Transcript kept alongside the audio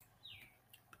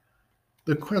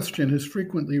The question is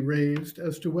frequently raised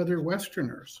as to whether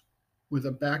Westerners, with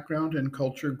a background and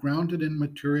culture grounded in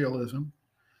materialism,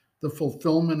 the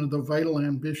fulfillment of the vital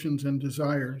ambitions and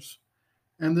desires,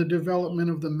 and the development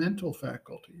of the mental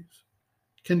faculties,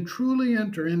 can truly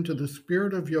enter into the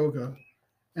spirit of yoga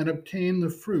and obtain the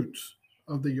fruits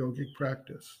of the yogic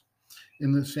practice,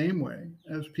 in the same way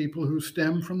as people who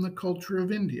stem from the culture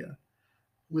of India,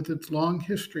 with its long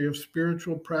history of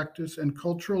spiritual practice and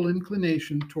cultural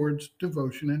inclination towards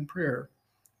devotion and prayer.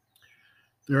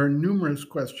 There are numerous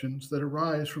questions that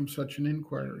arise from such an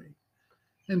inquiry,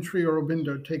 and Sri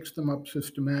Aurobindo takes them up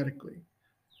systematically.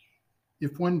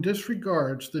 If one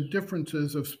disregards the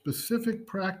differences of specific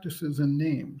practices and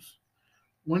names,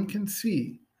 one can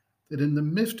see that in the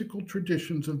mystical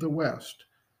traditions of the West,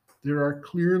 there are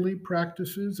clearly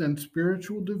practices and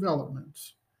spiritual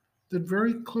developments that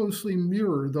very closely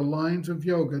mirror the lines of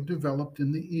yoga developed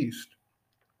in the East.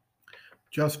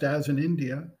 Just as in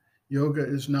India, yoga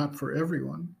is not for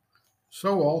everyone,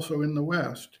 so also in the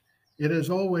West, it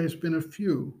has always been a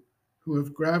few who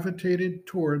have gravitated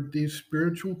toward these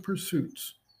spiritual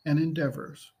pursuits and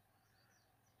endeavors.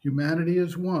 Humanity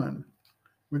is one,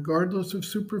 regardless of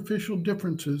superficial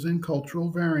differences and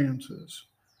cultural variances.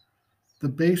 The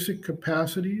basic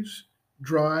capacities,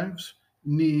 drives,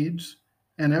 needs,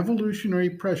 and evolutionary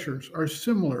pressures are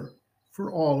similar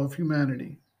for all of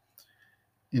humanity.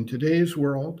 In today's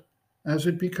world, as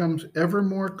it becomes ever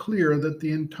more clear that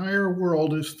the entire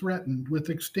world is threatened with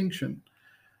extinction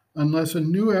unless a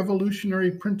new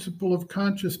evolutionary principle of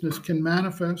consciousness can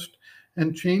manifest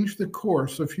and change the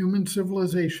course of human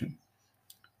civilization,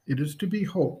 it is to be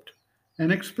hoped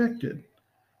and expected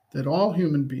that all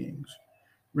human beings,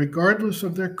 regardless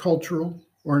of their cultural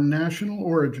or national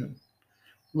origin,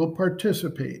 will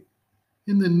participate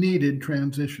in the needed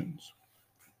transitions.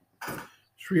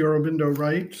 Sri Aurobindo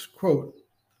writes, quote,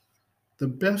 "The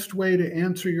best way to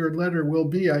answer your letter will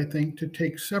be, I think, to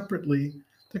take separately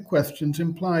the questions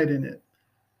implied in it.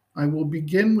 I will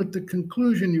begin with the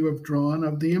conclusion you have drawn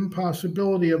of the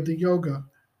impossibility of the yoga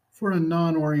for a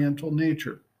non Oriental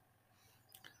nature.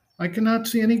 I cannot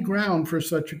see any ground for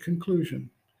such a conclusion.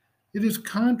 It is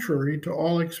contrary to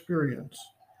all experience.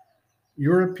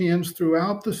 Europeans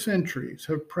throughout the centuries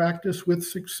have practiced with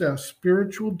success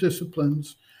spiritual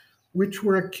disciplines which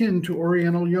were akin to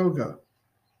Oriental yoga,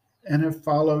 and have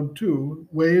followed, too,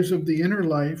 ways of the inner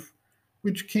life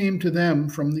which came to them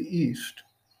from the East.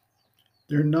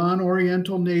 Their non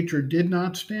Oriental nature did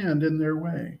not stand in their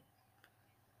way.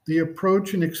 The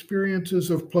approach and experiences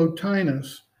of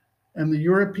Plotinus and the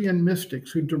European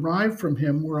mystics who derived from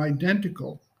him were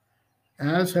identical,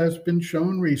 as has been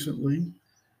shown recently,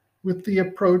 with the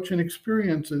approach and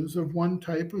experiences of one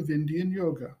type of Indian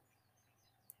yoga,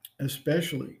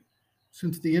 especially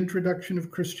since the introduction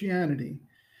of Christianity.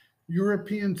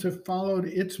 Europeans have followed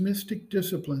its mystic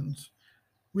disciplines,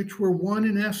 which were one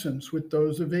in essence with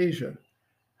those of Asia,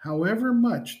 however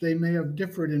much they may have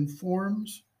differed in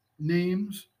forms,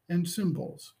 names, and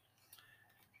symbols.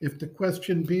 If the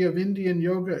question be of Indian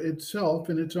yoga itself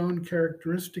in its own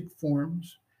characteristic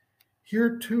forms,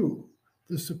 here too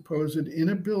the supposed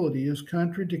inability is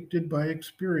contradicted by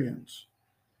experience.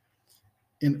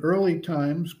 In early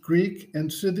times, Greek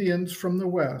and Scythians from the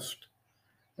West,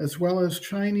 as well as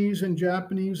Chinese and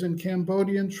Japanese and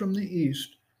Cambodians from the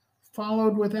East,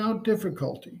 followed without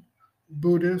difficulty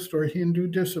Buddhist or Hindu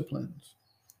disciplines.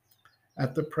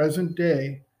 At the present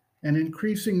day, an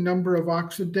increasing number of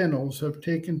Occidentals have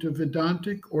taken to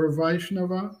Vedantic or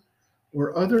Vaishnava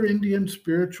or other Indian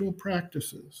spiritual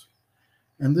practices,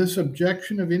 and this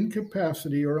objection of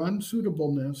incapacity or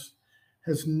unsuitableness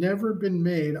has never been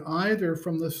made either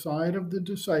from the side of the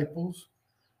disciples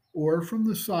or from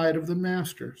the side of the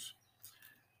masters.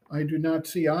 I do not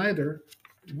see either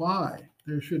why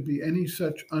there should be any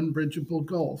such unbridgeable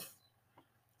gulf,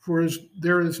 for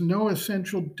there is no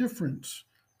essential difference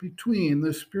between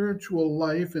the spiritual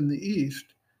life in the East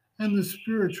and the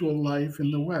spiritual life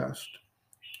in the West.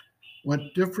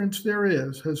 What difference there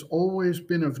is has always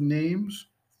been of names,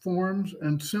 forms,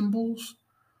 and symbols,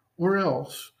 or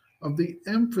else of the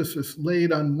emphasis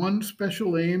laid on one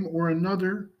special aim or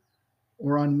another,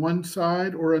 or on one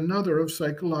side or another of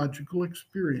psychological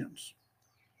experience.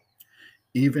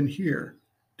 Even here,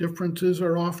 differences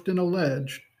are often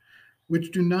alleged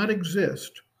which do not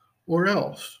exist, or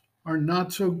else are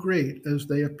not so great as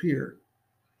they appear.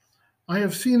 I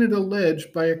have seen it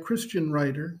alleged by a Christian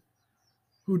writer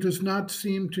who does not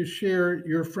seem to share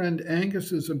your friend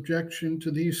Angus's objection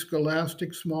to these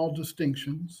scholastic small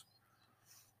distinctions,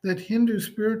 that Hindu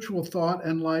spiritual thought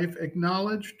and life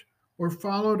acknowledged or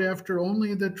followed after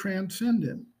only the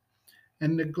transcendent,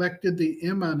 and neglected the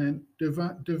immanent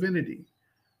divinity,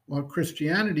 while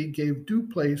Christianity gave due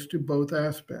place to both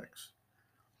aspects.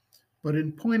 But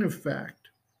in point of fact,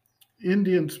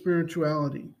 Indian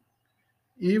spirituality,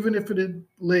 even if it had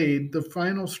laid the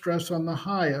final stress on the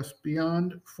highest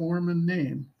beyond form and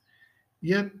name,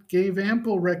 yet gave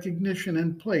ample recognition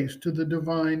and place to the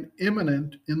divine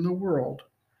immanent in the world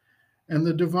and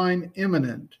the divine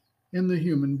immanent in the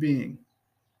human being.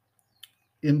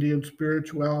 Indian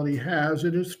spirituality has,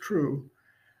 it is true,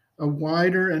 a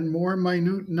wider and more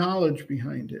minute knowledge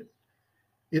behind it.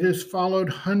 It has followed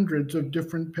hundreds of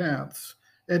different paths,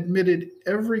 admitted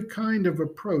every kind of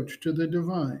approach to the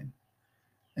divine,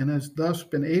 and has thus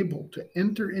been able to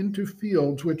enter into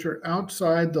fields which are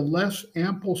outside the less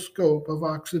ample scope of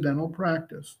Occidental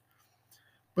practice.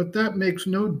 But that makes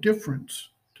no difference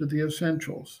to the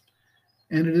essentials,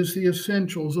 and it is the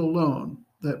essentials alone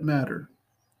that matter.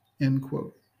 End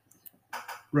quote.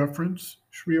 Reference,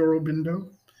 Sri Aurobindo,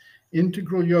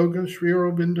 Integral Yoga, Sri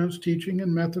Aurobindo's Teaching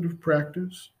and Method of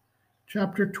Practice,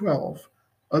 Chapter 12,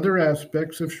 Other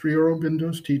Aspects of Sri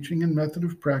Aurobindo's Teaching and Method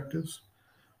of Practice,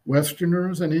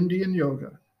 Westerners and Indian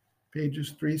Yoga, pages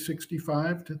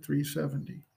 365 to 370.